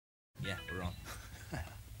Yeah, we're on.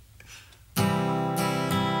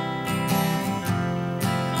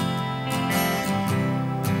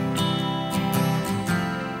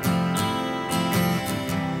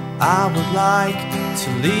 I would like to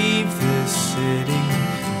leave this city.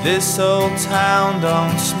 This old town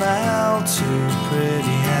don't smell too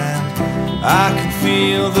pretty, and I can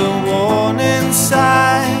feel the warning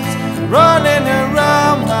signs running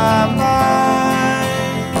around my mind.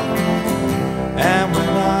 And when I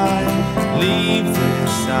leave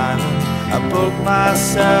this island, I book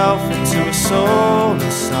myself into a soul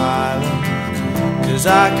asylum, 'cause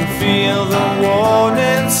I can feel the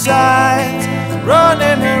warning signs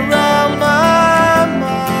running around my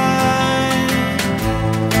mind.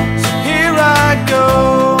 So here I go,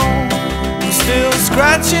 I'm still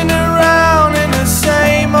scratching around in the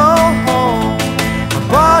same old hole. My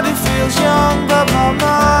body feels young, but my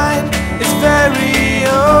mind is very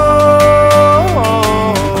old.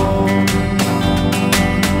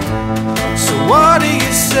 So what do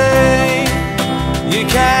you say? You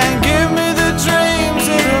can't give me the dreams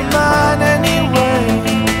that are mine anyway.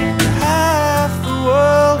 Half the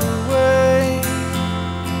world away,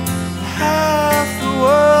 half the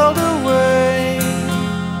world away,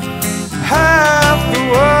 half the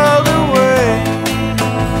world away.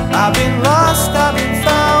 I've been lost, I've been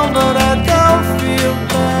found, but I don't feel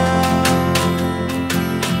bound.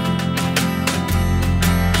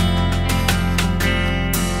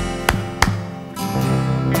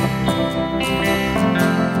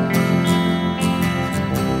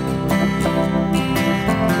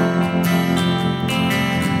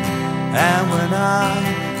 And when I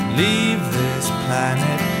leave this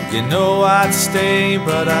planet, you know I'd stay,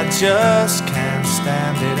 but I just can't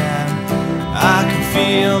stand it. And I can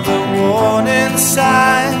feel the warning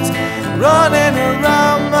signs running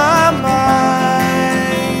around my mind.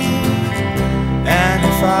 And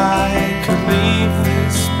if I could leave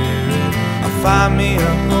this spirit, I'll find me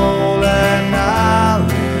a hole and I'll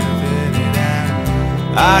live in it. And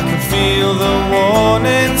I can feel the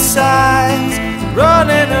warning signs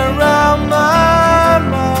running around